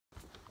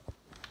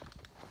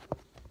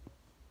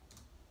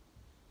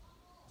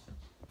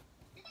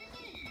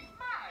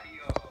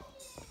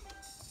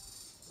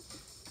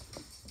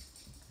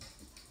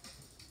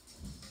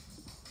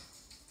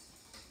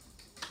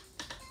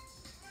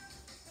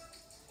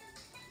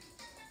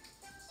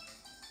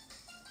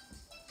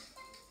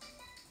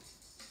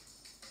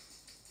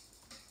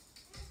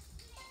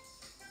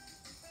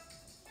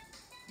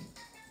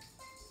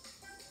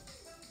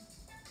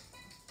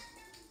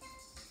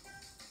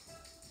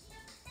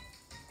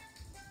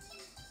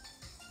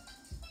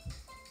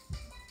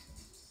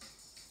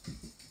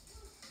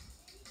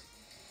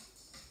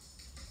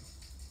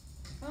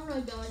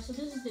Alright guys, so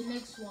this is the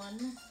next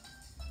one.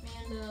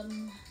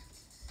 And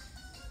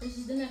this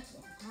is the next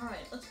one.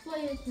 Alright, let's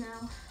play it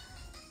now.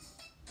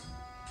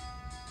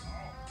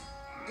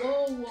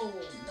 Whoa, whoa,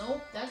 whoa.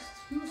 Nope, that's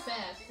too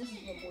fast. This is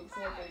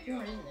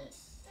 1.4.4, isn't it?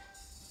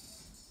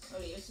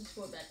 Okay, this is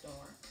for back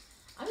door.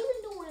 I don't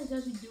even know what it's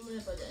actually doing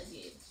it by the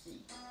NBA.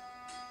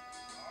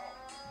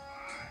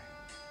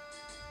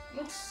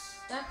 Let's see.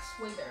 That's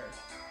way better.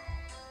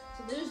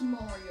 So there's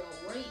Mario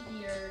right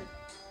here.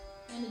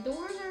 And the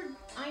doors are,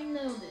 I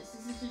know this.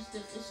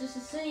 It's just the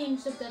same,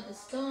 except that the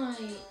sky,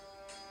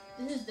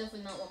 this is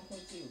definitely not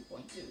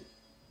 1.2.2.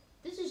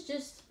 This is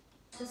just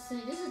the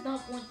same. This is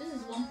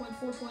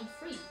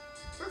 1.4.3.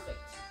 Perfect.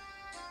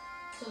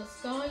 So the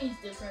sky is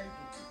different,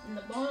 and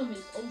the bottom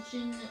is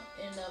ocean,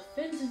 and the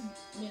fence is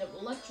made of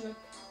electric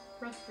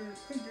critters,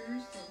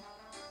 and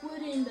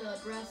wood and the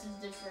grass is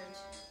different.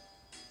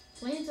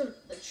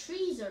 The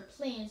trees are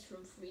plants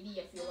from 3D,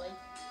 I feel like.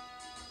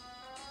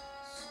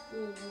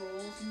 School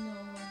rules, no.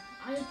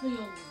 I actually don't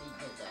really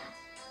know that.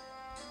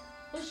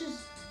 Let's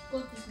just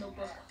put this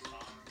notebook.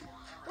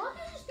 Why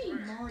can't it just be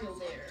Mario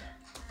there?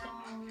 5,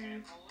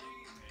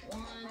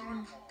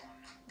 1,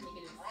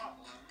 negative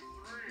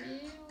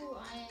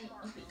 2,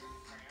 okay.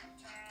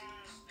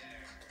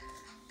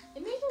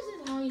 It makes no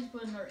sense how he's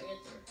putting our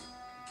answer.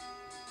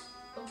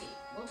 Okay,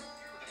 well.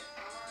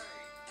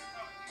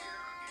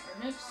 Our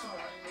next one,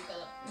 we got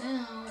up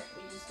now,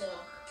 we just got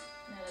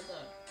now there's a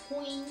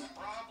coin.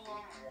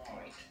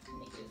 Alright,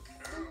 negative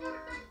 4,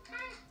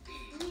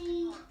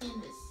 3, and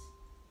this.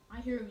 I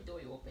hear every door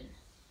you open.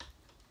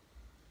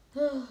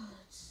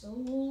 It's so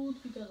old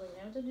because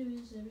I have to do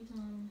this every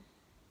time.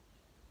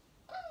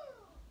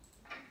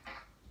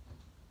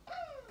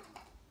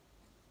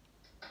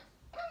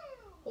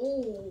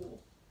 Oh,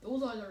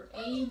 those are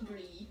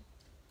angry.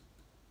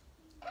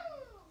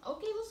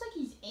 Okay, looks like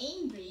he's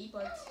angry,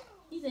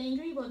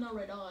 but not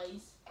red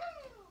eyes.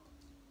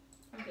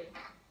 Okay.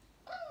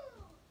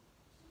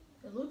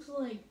 It looks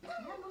like, is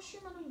that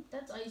mushroom?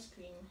 That's ice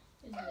cream,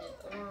 isn't it?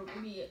 Or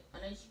maybe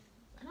an ice.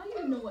 I don't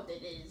even know what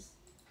that is.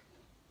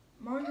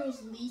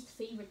 Mario's least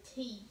favorite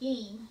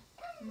game.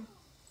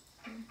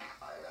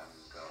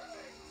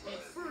 Hey,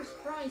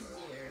 first prize is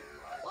here.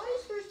 Why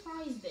is first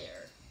prize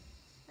there?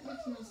 That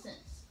makes no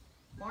sense.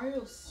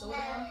 Mario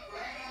soda.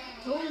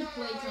 Toad's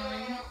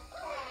playtime.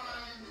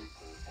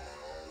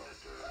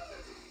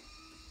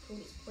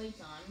 Toad's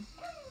playtime.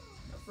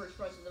 Our first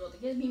prize is about to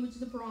get me, which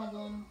is a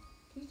problem.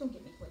 Please don't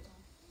get me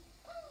playtime.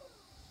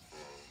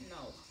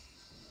 No.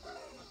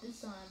 Not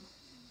this time.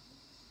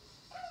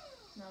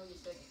 Now we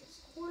just gotta get this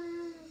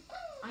quarter.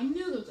 I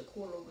knew there was a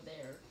quarter over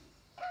there.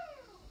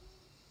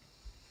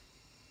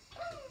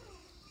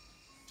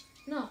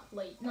 Not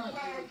late, not you.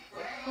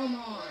 Oh, come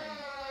on.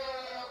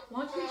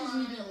 Why can't you just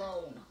leave me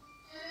alone?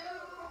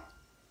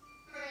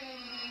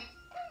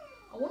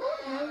 I wonder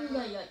what happens if I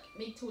like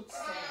make Toad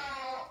sad.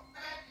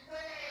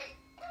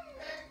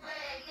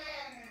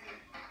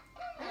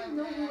 I have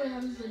no clue what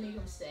happens if I make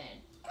him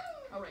sad.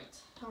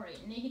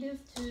 Alright, negative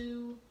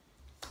 2,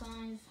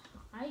 5.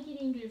 I get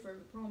angry for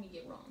every problem you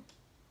get wrong.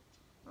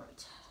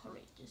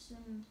 Alright, just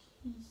in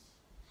case.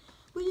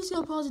 We just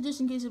gotta pause it just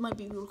in case it might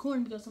be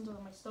recording because sometimes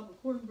I might stop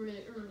recording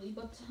really early,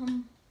 but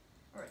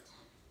alright.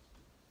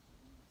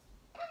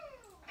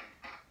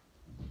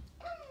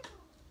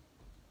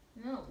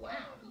 No,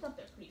 wow, he got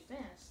there pretty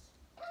fast.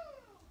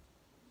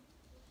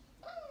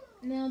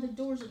 Now the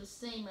doors are the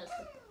same as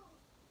the.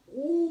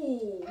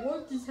 Oh,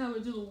 what just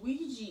happened to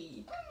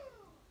Luigi?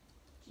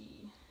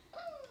 Gee.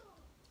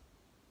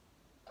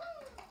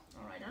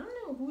 Alright, I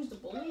don't know who's the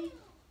bully.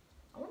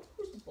 I wonder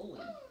who's the bully.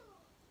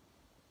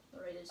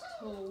 Alright, it's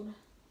Toad.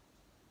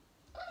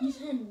 He's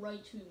heading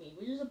right to me,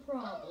 which is a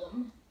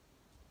problem.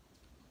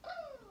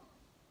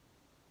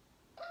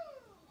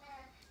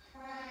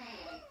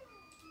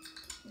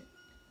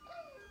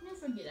 No,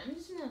 forget it. I'm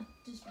just gonna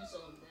be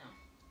someone now.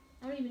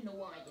 I don't even know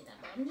why I did that,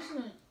 but I'm just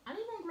gonna. I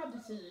didn't want to grab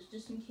the scissors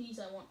just in case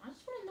I want. I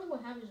just want to know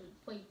what happens when we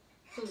play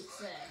Toad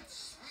sad.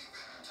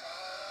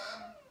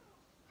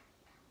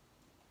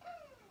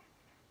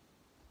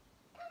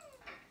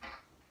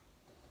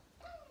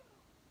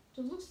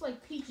 So it looks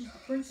like Peach is the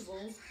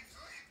principal.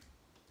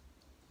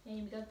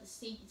 And we got the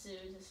safety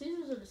scissors. The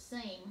scissors are the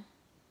same.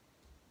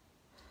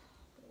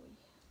 Boy,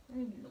 I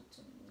don't even know what's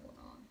going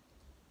on.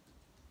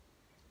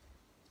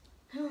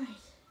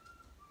 Alright.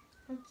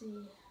 Let's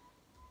see.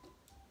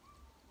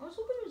 I was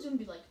hoping it was gonna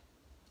be like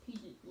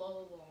Peach, la la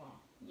la la.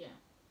 Yeah.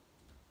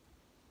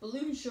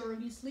 Balloon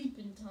shark is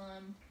sleeping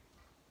time.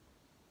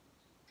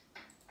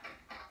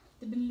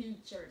 The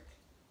balloon shark.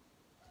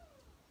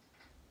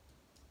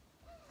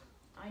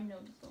 I know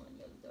he's going in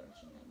the other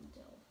direction, I can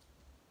tell.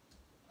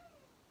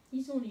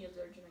 He's going in the other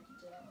direction, I can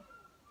tell.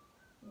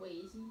 Wait,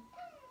 is he?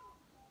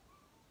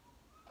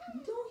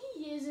 No,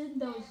 he isn't.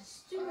 That was the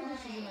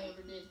stupidest decision I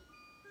ever did.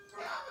 I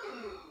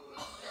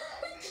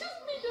just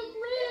made him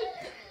red!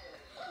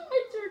 I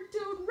turned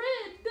Toad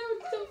red! That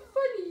was so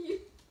funny!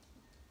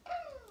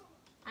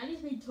 I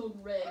just made Toad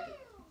red.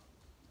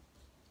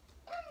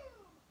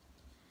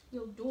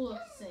 Yo, Dole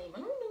looks the same. I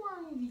don't know why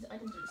any of these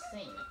items are the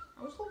same.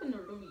 I was hoping they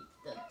were going to be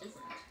that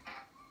different.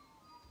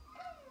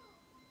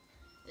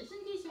 Just in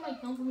case you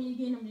might come for me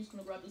again, I'm just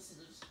going to grab these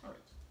scissors.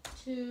 Alright.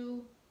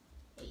 2,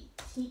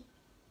 18.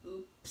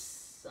 Oops.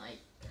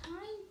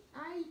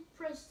 I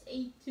pressed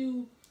A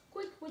too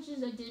quick, which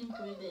is I didn't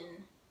put it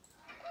in.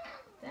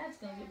 That's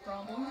going to be a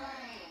problem.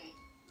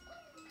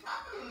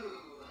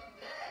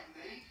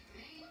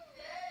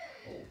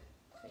 Oh,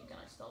 thank God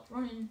I stopped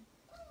running.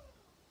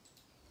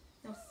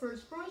 Now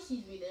first prize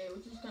needs to be there,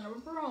 which is kind of a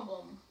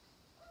problem.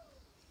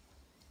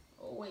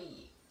 Oh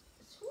wait,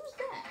 who's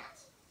that?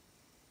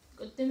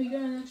 Good thing we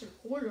got an extra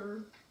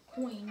quarter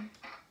coin.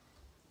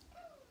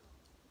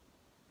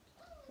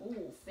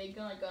 Oh, thank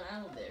God I got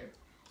out of there.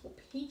 Well,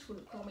 Peach would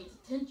have caught my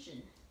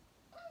attention.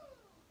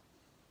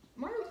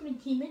 Mario could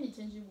have came in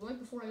attention right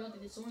before I got the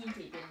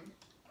disorientate in.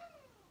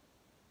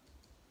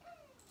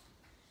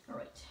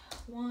 Alright,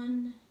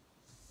 1,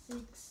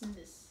 6, and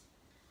this.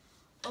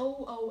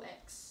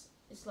 OOX.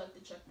 It's like the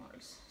check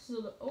marks.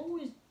 So the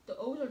O's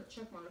are the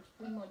check marks,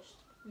 pretty much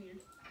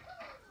weird.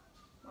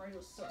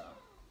 Mario Soda.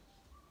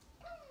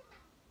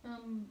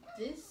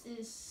 This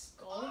is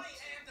Scout. I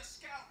am the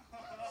scout.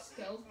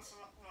 Scout.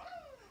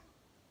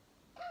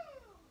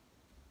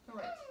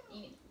 Alright,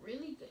 aiming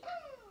really good.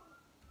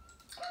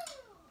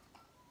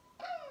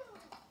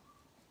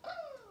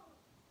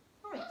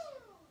 Alright,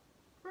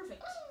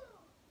 perfect.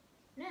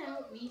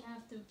 Now we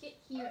have to get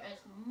here as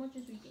much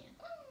as we can.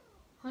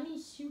 Honey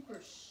Super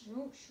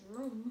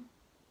Shroom.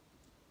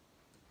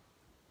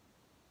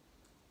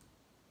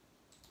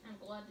 I'm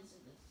glad this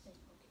is the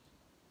same. Okay.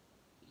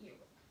 Here.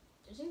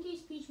 Just in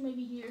case Peach may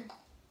be here.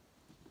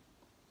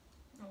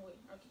 Oh wait,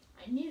 okay.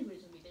 I knew he was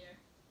gonna be there.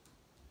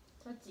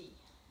 Tootsie.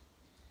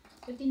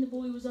 Good thing the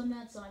boy was on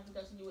that side,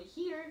 because if he was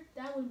here,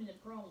 that would have been a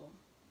problem.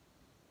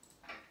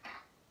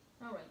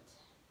 Alright.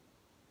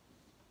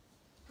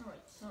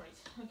 Alright.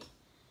 Okay.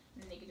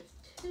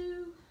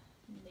 -2,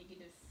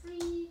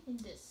 -3, and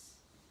this.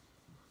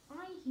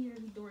 I hear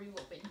the door you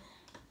open.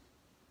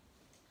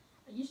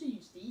 I usually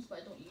use these, but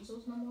I don't use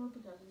those no more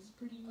because it's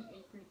pretty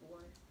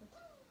boring.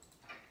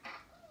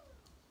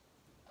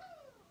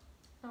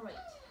 Alright.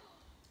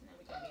 Now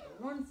we gotta make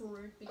a run for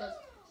it because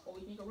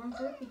always make a run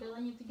for it because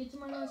I have to get to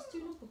my last 2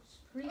 notebooks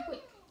pretty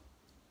quick.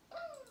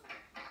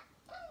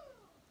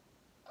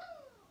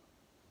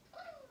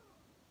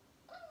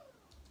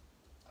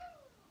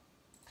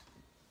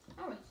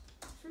 Alright.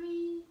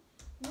 3,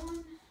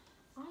 1.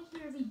 I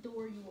hear every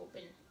door you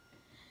open.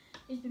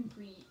 It's been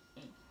pretty.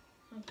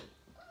 Okay.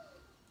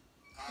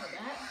 So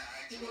that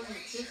door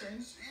is different.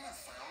 You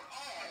found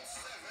all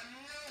 7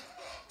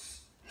 notebooks.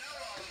 Now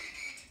all you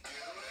need to do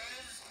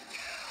is...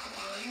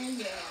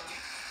 Yeah.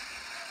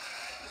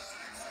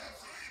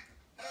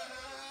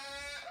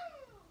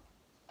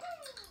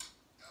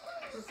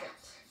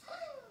 Perfect.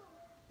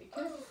 Be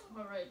careful.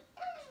 Alright.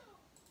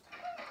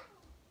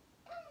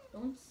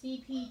 Don't see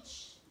Peach.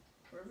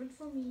 Perfect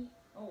for me.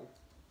 Oh.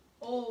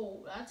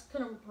 Oh, that's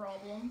kind of a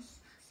problem.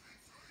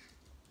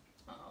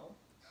 Uh-oh.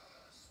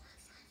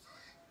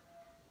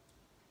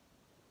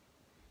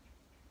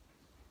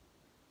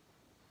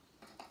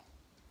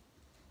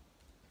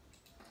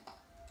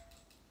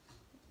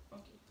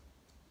 Okay.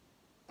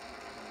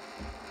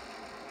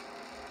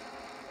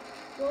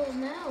 Well,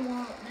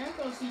 now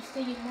because he's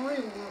taking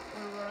Mario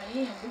where I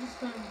am, which is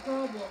kind of a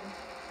problem.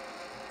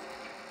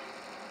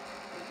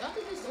 We got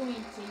the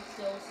disorientate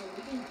still, so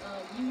we can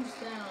use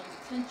that on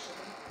attention.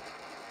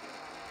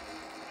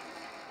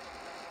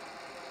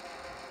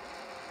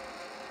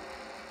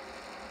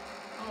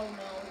 Oh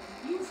no,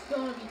 you've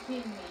gotta be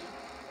kidding me.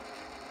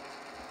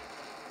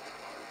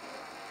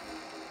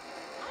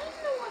 I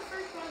didn't know what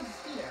first prize is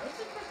here. I was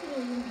expecting it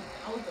was gonna be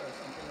Bowser or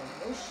something, or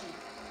Yoshi.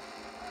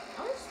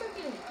 I was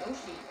expecting it was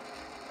Yoshi.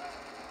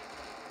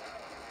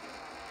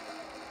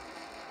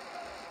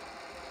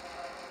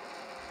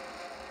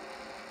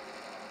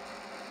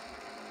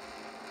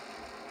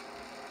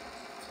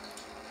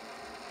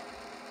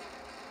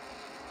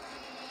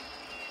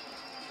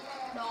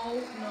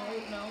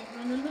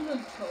 No,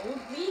 Toad,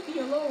 leave me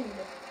alone.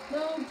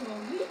 No,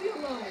 Toad, leave me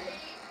alone.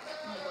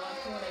 Oh my God,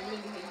 Toad, I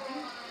really hate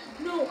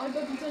you. No, I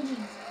got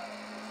detention.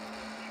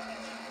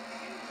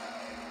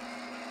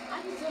 I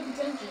just got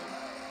detention.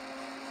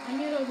 I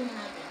knew that was gonna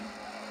happen.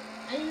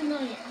 I didn't even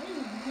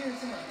hear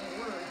something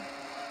word.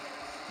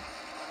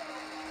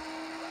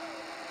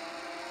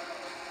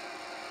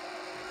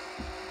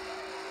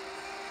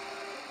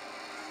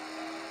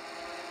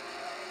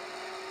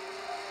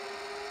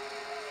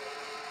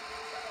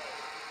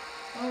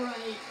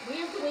 Alright, we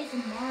have to wait for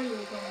Mario to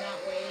go that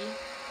way.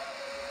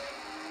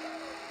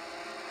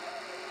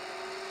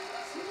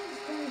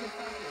 Somebody's going to the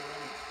factory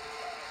room.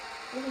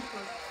 This is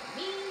perfect for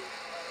me.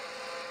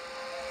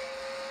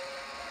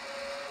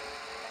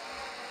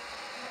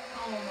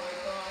 Oh my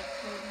God,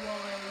 Toad, why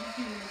are you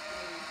doing this to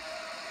me?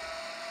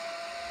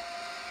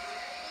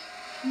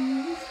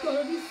 You've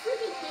gotta be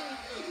freaking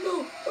kidding me. No,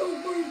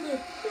 where is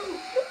it? No.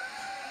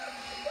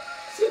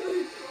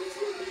 Somebody, it's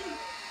for me.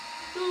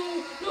 No,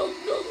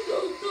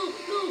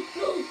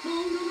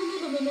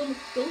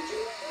 don't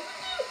you?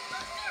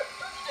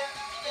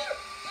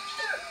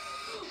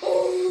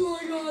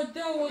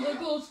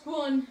 close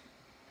one.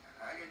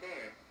 How you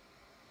there?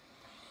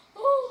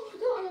 Oh my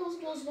god, that was a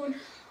close one.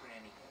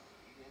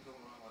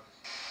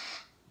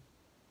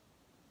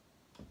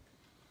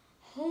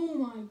 Oh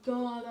my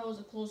god, that was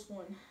a close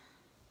one.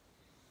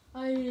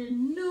 I had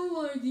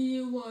no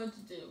idea what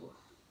to do.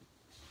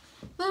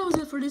 That was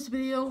it for this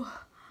video.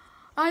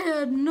 I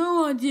had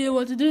no idea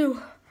what to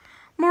do.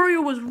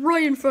 Mario was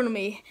right in front of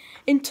me,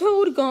 and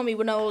Toad got me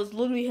when I was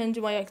literally heading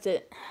to my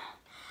exit.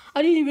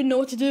 I didn't even know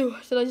what to do,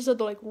 so I just had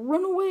to like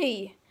run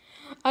away.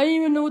 I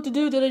didn't even know what to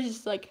do, that I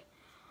just like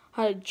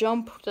had to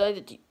jump, that I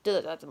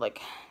had to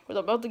like, was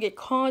about to get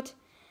caught.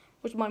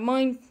 Was my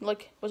mind,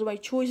 like, was my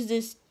choice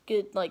just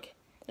get like,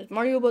 is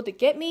Mario about to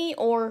get me,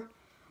 or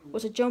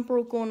was a jump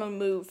rope going to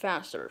move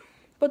faster?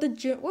 But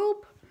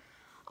well,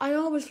 I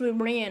obviously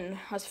ran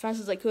as fast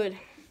as I could.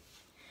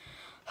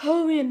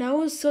 Oh man, that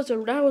was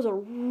a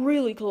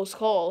really close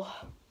call.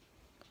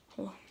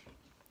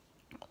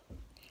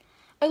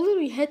 I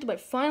literally headed to my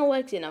final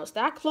exit, and I was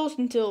that close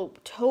until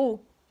Toad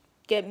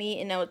get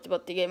me, and I was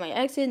about to get my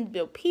exit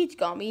until Peach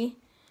got me.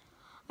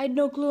 I had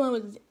no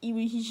clue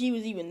she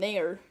was even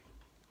there.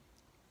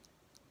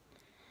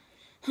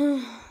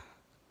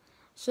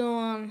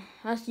 So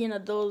that's the end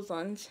of those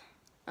ones.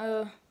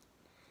 So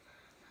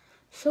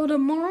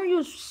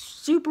the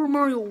Super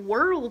Mario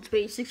World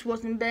basics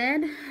wasn't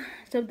bad,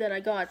 except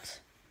that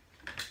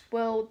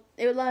well,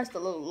 it lasted a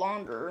little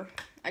longer.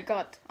 I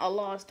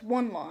lost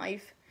 1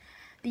 life.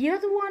 The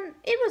other one,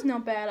 it was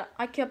not bad.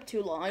 I kept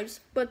 2 lives,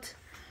 but,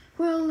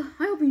 well,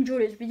 I hope you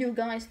enjoyed this video,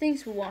 guys.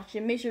 Thanks for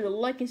watching. Make sure to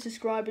like and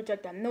subscribe and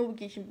check that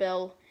notification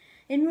bell.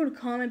 And remember to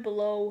comment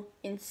below,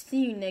 and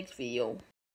see you next video.